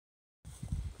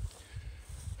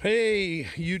Hey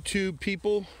YouTube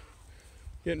people,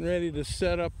 getting ready to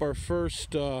set up our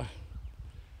first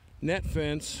net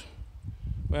fence.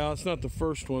 Well, it's not the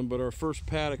first one, but our first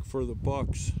paddock for the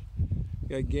bucks.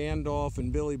 Got Gandalf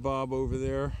and Billy Bob over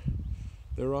there.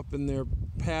 They're up in their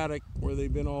paddock where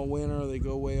they've been all winter. They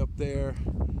go way up there.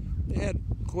 They had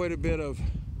quite a bit of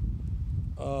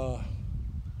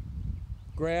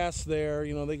grass there.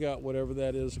 You know, they got whatever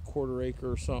that is, a quarter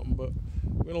acre or something, but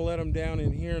we're gonna let them down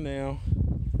in here now.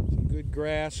 Some good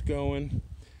grass going. I'm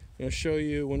gonna show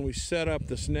you when we set up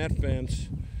this net fence.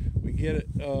 We get it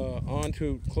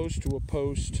onto close to a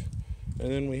post,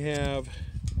 and then we have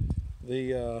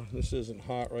the this isn't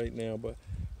hot right now, but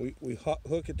we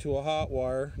hook it to a hot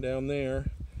wire down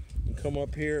there and come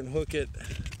up here and hook it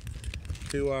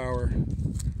to our,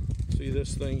 see,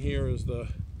 this thing here is the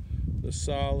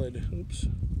solid,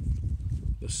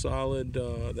 the solid,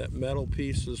 that metal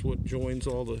piece is what joins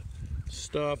all the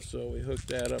stuff. So we hook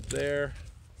that up there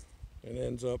and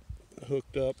ends up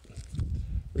hooked up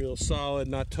real solid,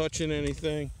 not touching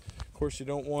anything. Of course, you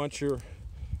don't want your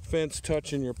fence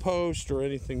touching your post or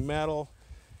anything metal.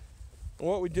 And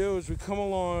what we do is we come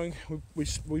along,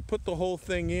 we put the whole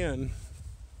thing in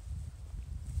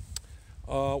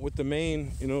with the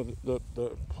main, you know,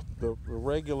 the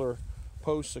regular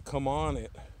posts that come on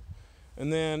it.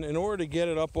 And then in order to get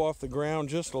it up off the ground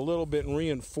just a little bit and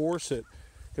reinforce it,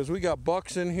 because we got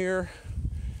bucks in here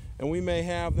and we may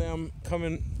have them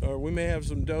coming, or we may have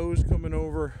some does coming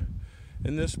over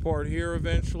in this part here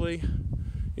eventually.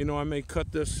 You know, I may cut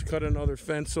another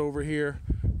fence over here.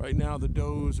 Right now the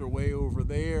does are way over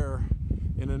there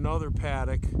in another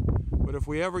paddock. But if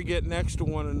we ever get next to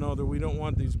one another, we don't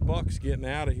want these bucks getting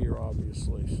out of here,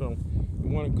 obviously. So we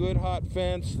want a good hot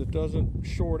fence that doesn't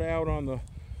short out on the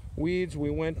weeds. We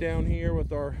went down here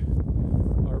with our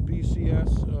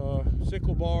BCS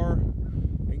sickle bar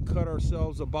and cut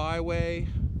ourselves a byway,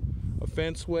 a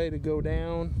fence way to go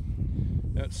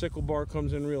down. That sickle bar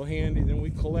comes in real handy. Then we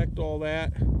collect all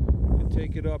that and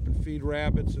take it up and feed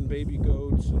rabbits and baby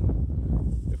goats.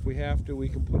 And if we have to, we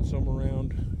can put some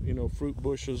around, you know, fruit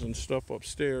bushes and stuff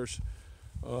upstairs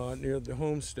near the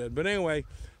homestead. But anyway,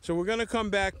 so we're going to come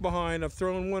back behind. I've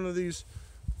thrown one of these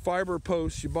fiber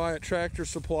posts you buy at Tractor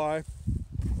Supply.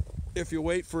 If you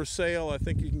wait for a sale, I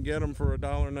think you can get them for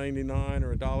 $1.99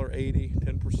 or $1.80,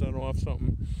 10% off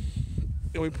something.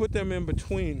 And we put them in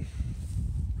between.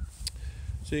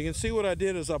 So you can see what I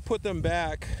did is I put them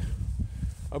back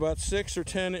about 8 or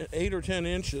 10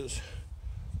 inches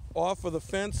off of the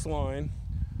fence line,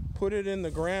 put it in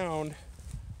the ground,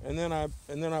 and then I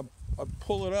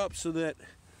pull it up so that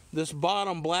this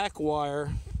bottom black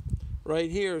wire right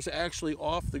here is actually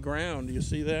off the ground. Do you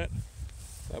see that?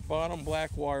 That bottom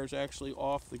black wire is actually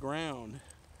off the ground.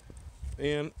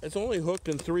 And it's only hooked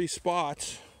in 3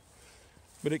 spots,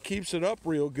 but it keeps it up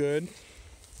real good.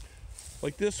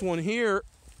 Like this one here,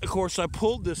 of course, I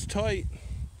pulled this tight.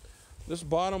 This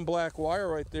bottom black wire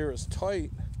right there is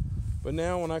tight. But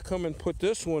now when I come and put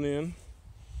this one in,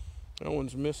 that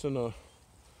one's missing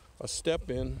a step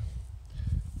in.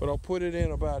 But I'll put it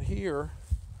in about here,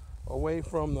 away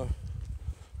from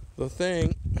the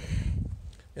thing,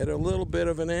 at a little bit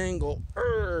of an angle,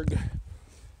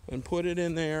 and put it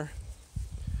in there,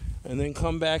 and then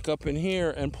come back up in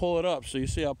here and pull it up. So you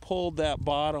see I pulled that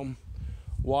bottom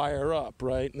wire up,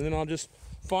 right? And then I'll just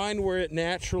find where it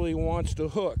naturally wants to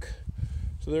hook.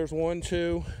 So there's 1,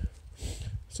 2.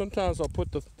 Sometimes I'll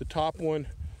put the top one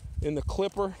in the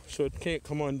clipper so it can't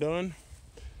come undone.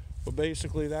 But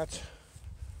basically that's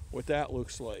what that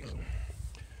looks like.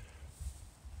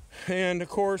 And of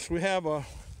course we have a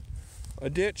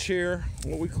ditch here,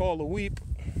 what we call a weep,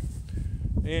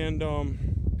 and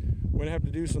we're gonna have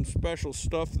to do some special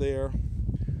stuff there.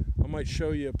 I might show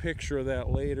you a picture of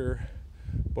that later,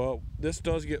 but this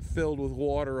does get filled with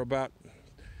water about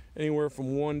anywhere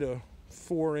from 1 to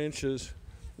 4 inches.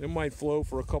 It might flow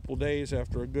for a couple days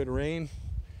after a good rain,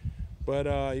 but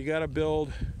you got to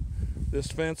build this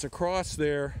fence across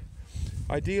there.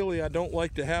 Ideally, I don't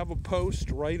like to have a post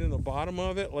right in the bottom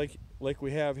of it like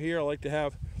we have here. I like to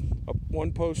have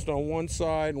one post on one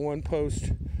side and one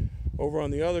post over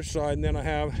on the other side, and then I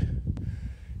have,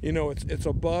 you know, it's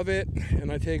above it,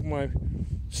 and I take my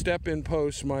step-in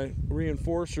posts, my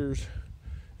reinforcers,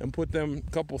 and put them,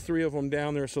 a couple, 3 of them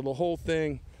down there, so the whole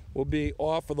thing will be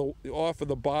off of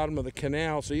the bottom of the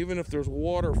canal. So even if there's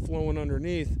water flowing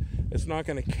underneath, it's not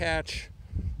going to catch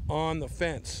on the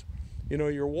fence. You know,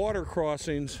 your water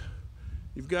crossings,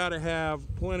 you've got to have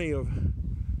plenty of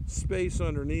space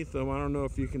underneath them. I don't know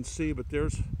if you can see, but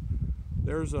there's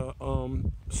a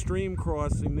stream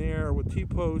crossing there with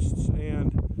T-posts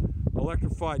and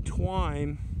electrified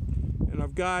twine, And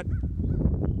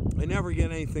I never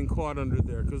get anything caught under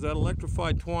there because that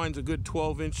electrified twine's a good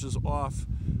 12 inches off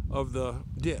of the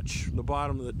ditch, the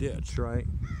bottom of the ditch, right?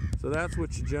 So that's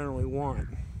what you generally want.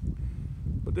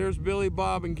 But there's Billy,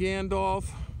 Bob, and Gandalf.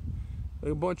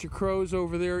 A bunch of crows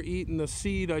over there eating the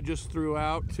seed I just threw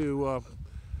out to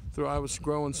I was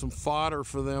growing some fodder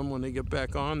for them when they get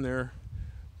back on there.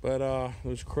 But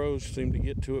those crows seem to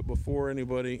get to it before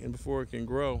anybody and before it can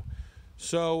grow.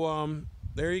 So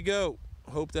there you go.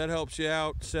 Hope that helps you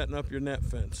out setting up your net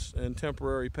fence and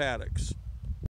temporary paddocks.